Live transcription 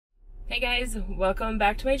Hey guys, welcome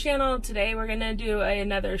back to my channel. Today we're gonna do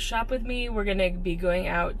another shop with me. We're gonna be going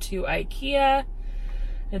out to IKEA. I'm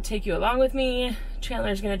gonna take you along with me.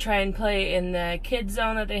 Chandler's gonna try and play in the kids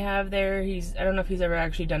zone that they have there. I don't know if he's ever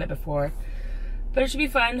actually done it before, but it should be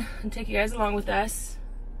fun. I'll take you guys along with us.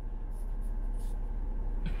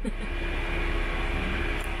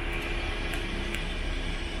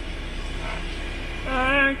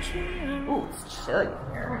 Ooh, it's chilly in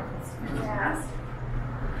here. Yes.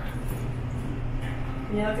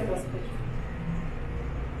 Yeah, look at those pictures.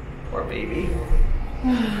 Poor baby.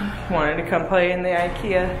 Wanted to come play in the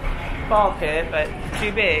IKEA ball pit, but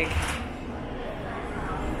too big.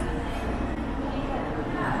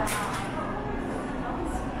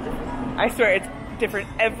 I swear it's different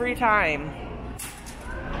every time.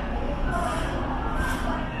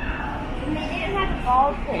 They didn't have a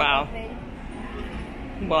ball pit. Wow.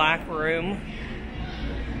 Black room.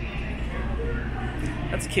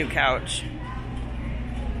 That's a cute couch.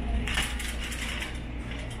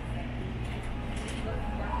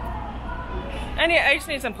 I just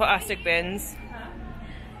need some plastic bins.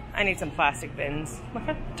 I need some plastic bins. Look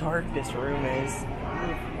how dark this room is.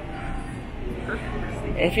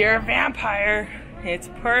 If you're a vampire, it's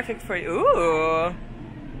perfect for you. Ooh.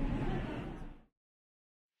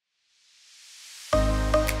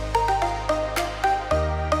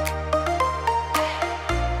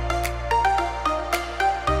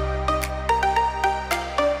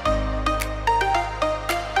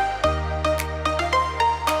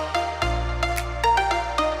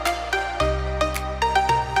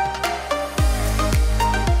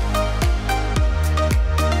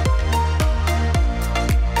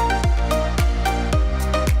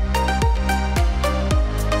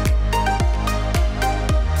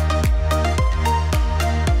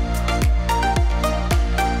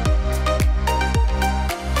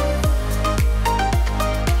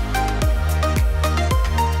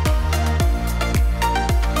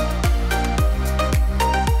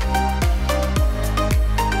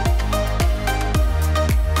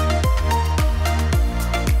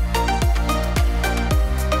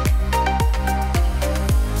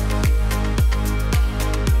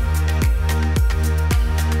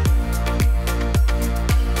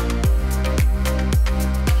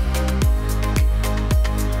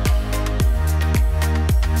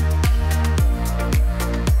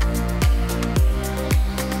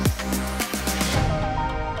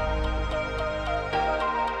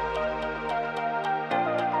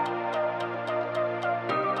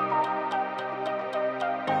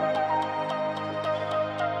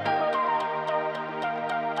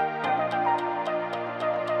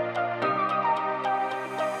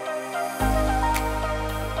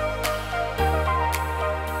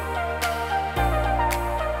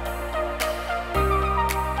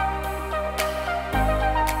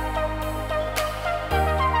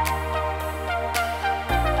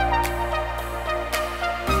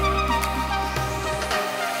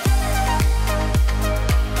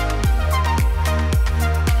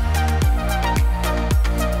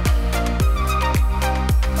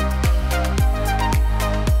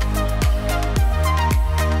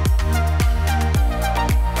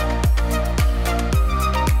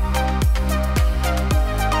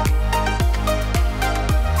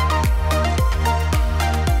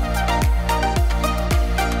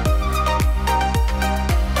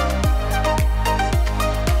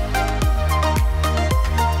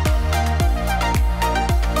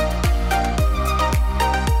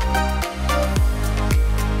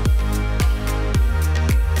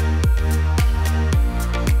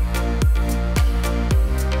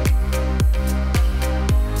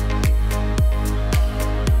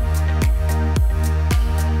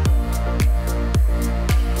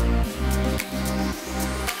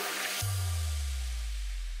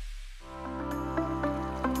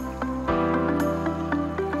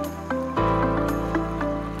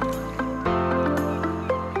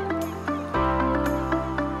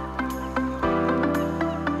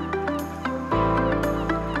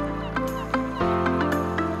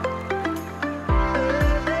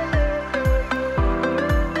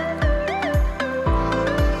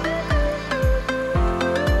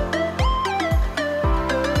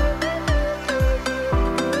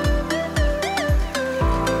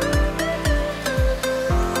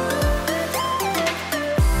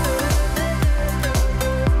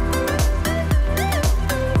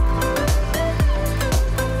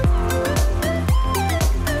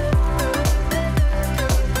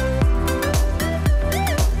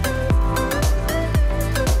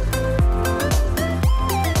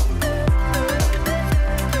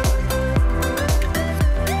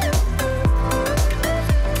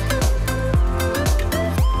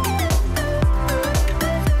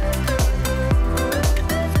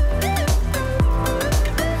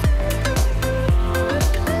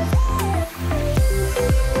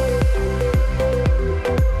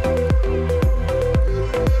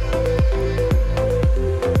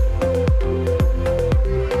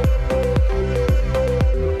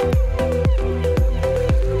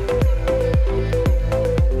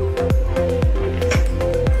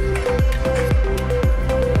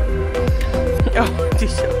 You're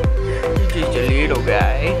just a little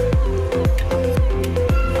guy.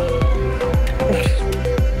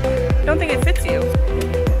 I don't think it fits you.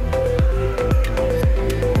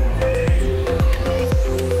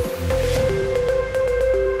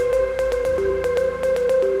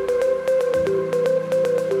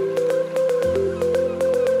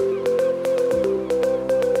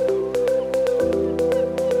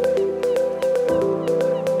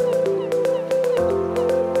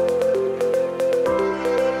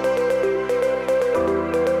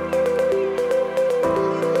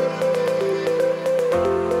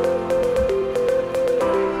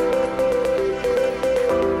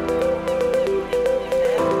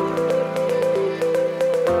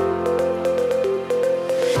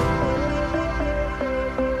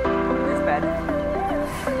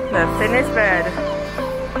 The finished bed.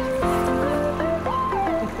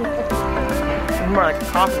 More like a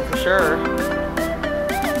coffin for sure.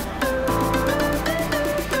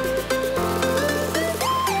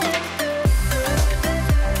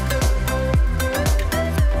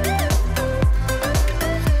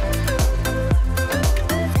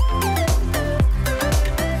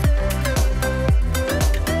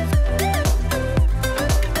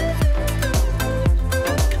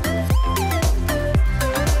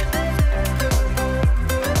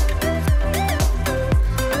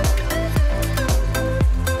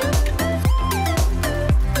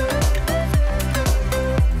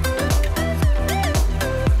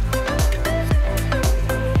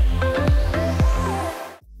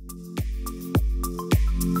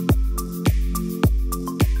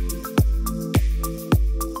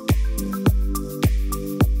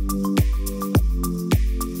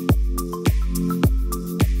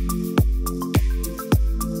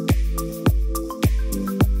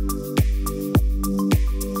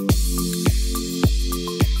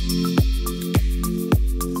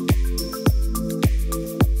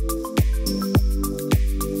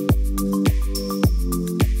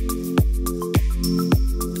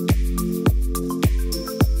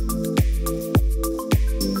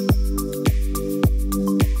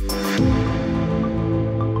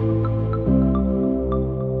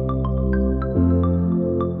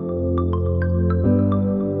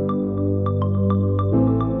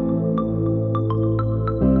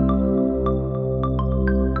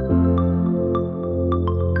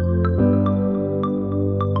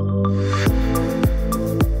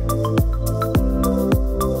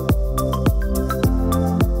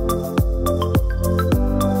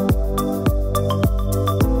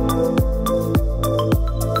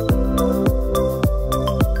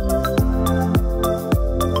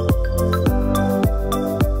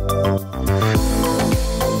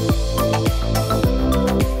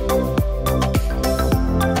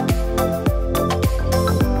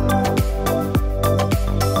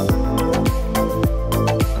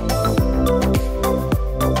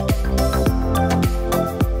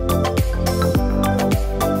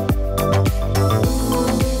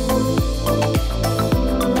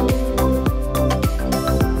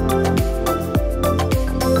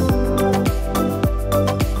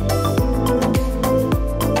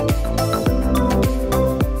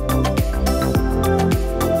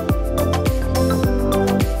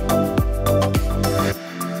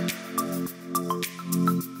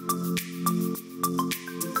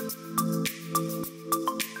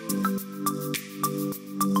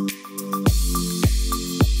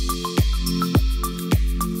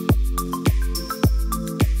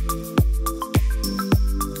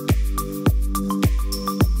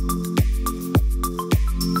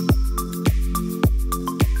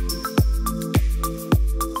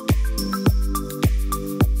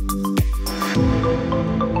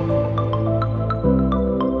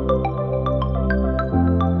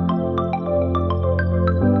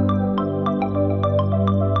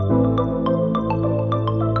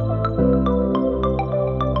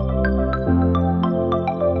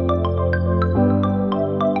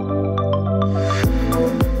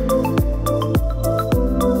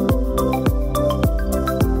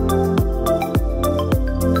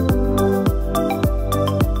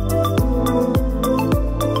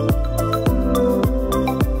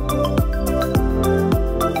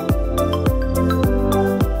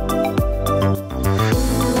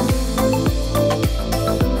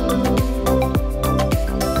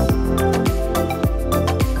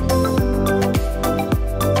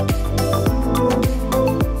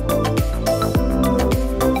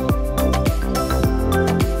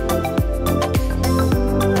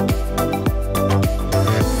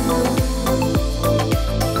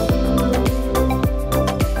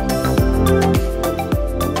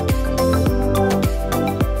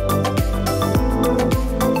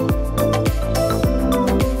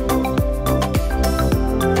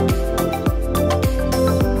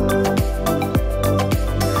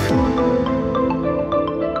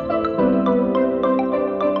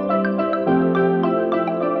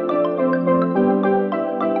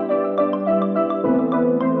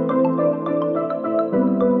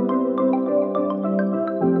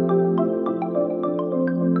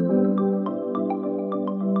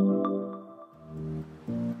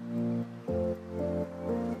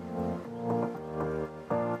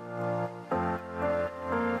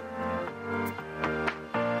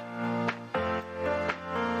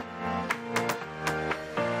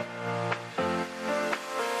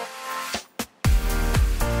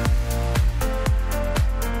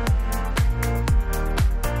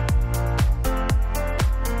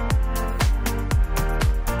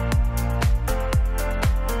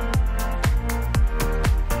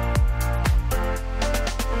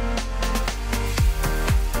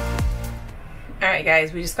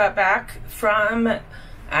 guys, we just got back from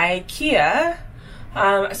IKEA.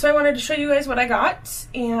 So I wanted to show you guys what I got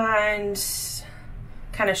and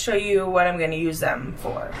kind of show you what I'm going to use them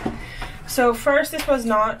for. So first, this was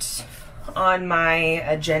not on my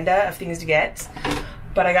agenda of things to get,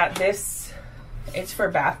 but I got this. It's for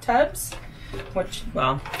bathtubs, which,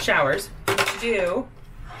 well, showers.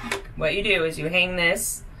 What you do is you hang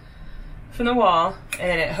this from the wall and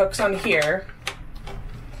then it hooks on here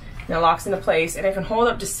and it locks into place, and it can hold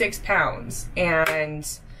up to 6 pounds. And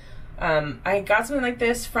I got something like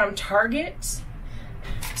this from Target.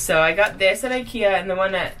 So I got this at IKEA, and the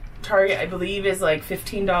one at Target I believe is like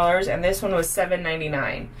 $15, and this one was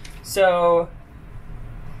 $7.99. So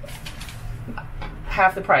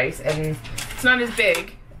half the price, and it's not as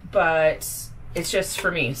big, but it's just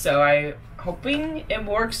for me. So I'm hoping it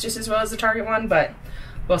works just as well as the Target one, but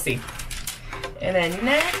we'll see. And then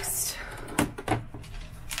next,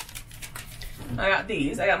 I got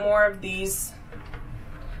these. I got more of these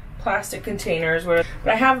plastic containers, but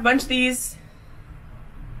I have a bunch of these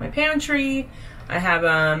in my pantry. I have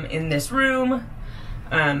them in this room.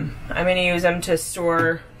 I'm gonna use them to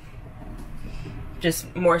store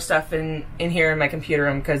just more stuff in here in my computer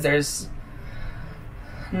room, because there's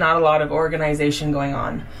not a lot of organization going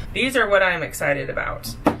on. These are what I'm excited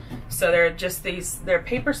about. So they're just they're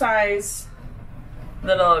paper size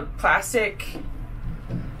little plastic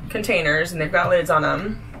containers, and they've got lids on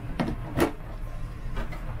them.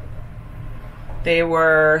 They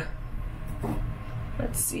were,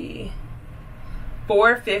 let's see,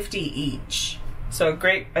 $4.50 each. So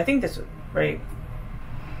great. I think this was right.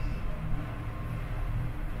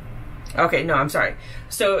 Okay, no, I'm sorry.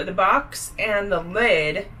 So the box and the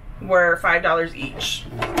lid were $5 each.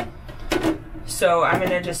 So I'm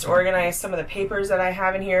gonna just organize some of the papers that I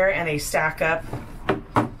have in here, and they stack up.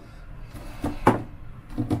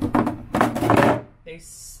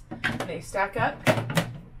 They stack up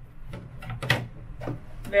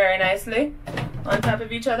very nicely on top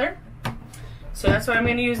of each other. So that's what I'm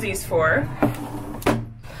gonna use these for.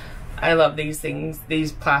 I love these things,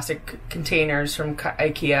 these plastic containers from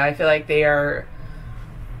IKEA. I feel like they are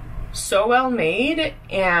so well made,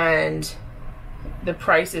 and the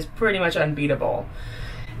price is pretty much unbeatable.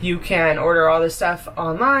 You can order all this stuff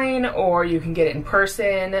online, or you can get it in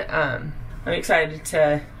person. I'm excited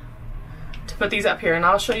to put these up here, and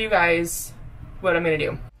I'll show you guys what I'm gonna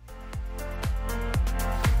do.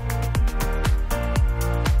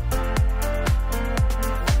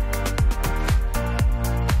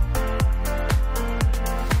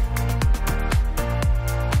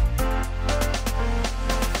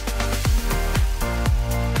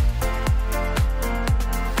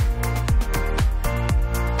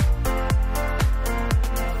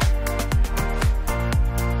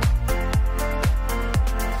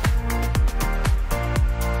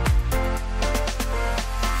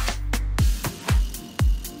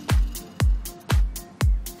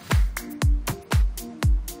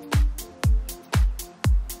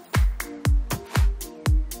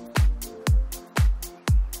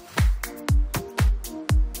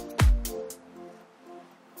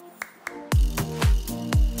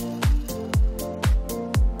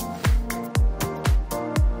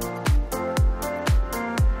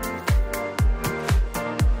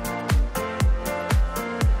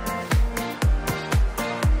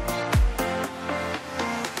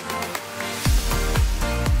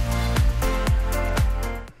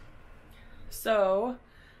 So,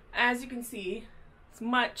 as you can see, it's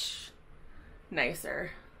much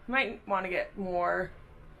nicer. Might want to get more.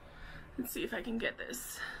 Let's see if I can get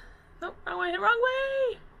this. Nope, I went the wrong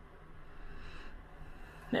way.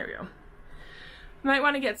 There we go. Might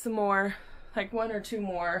want to get some more, like 1 or 2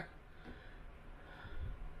 more.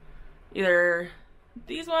 Either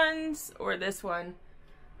these ones or this one.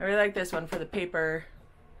 I really like this one for the paper,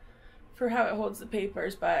 for how it holds the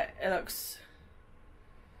papers, but it looks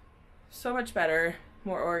so much better,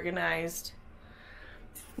 more organized.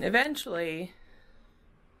 Eventually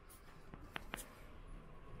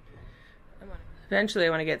I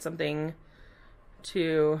want to get something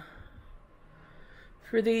for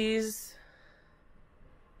these,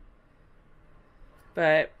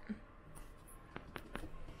 but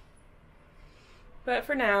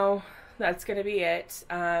for now, that's gonna be it.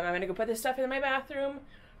 I'm gonna go put this stuff in my bathroom,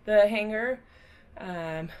 the hanger.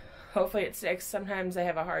 Hopefully it sticks. Sometimes I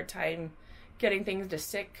have a hard time getting things to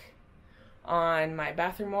stick on my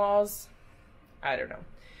bathroom walls. I don't know.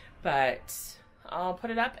 But I'll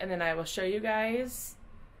put it up, and then I will show you guys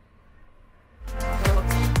what it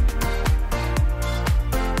looks like.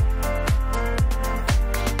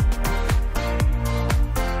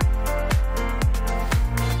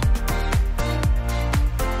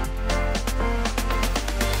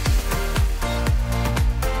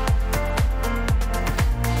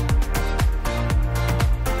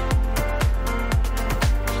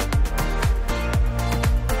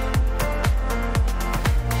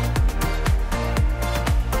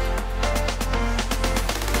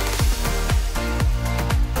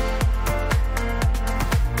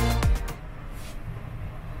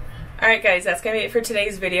 Alright guys, that's gonna be it for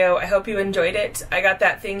today's video. I hope you enjoyed it. I got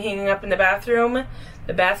that thing hanging up in the bathroom,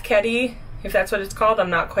 the bath caddy, if that's what it's called, I'm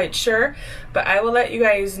not quite sure. But I will let you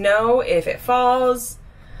guys know if it falls.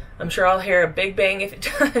 I'm sure I'll hear a big bang if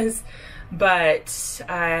it does. But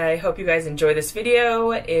I hope you guys enjoy this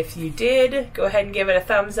video. If you did, go ahead and give it a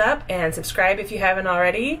thumbs up and subscribe if you haven't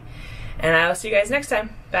already. And I will see you guys next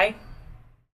time. Bye.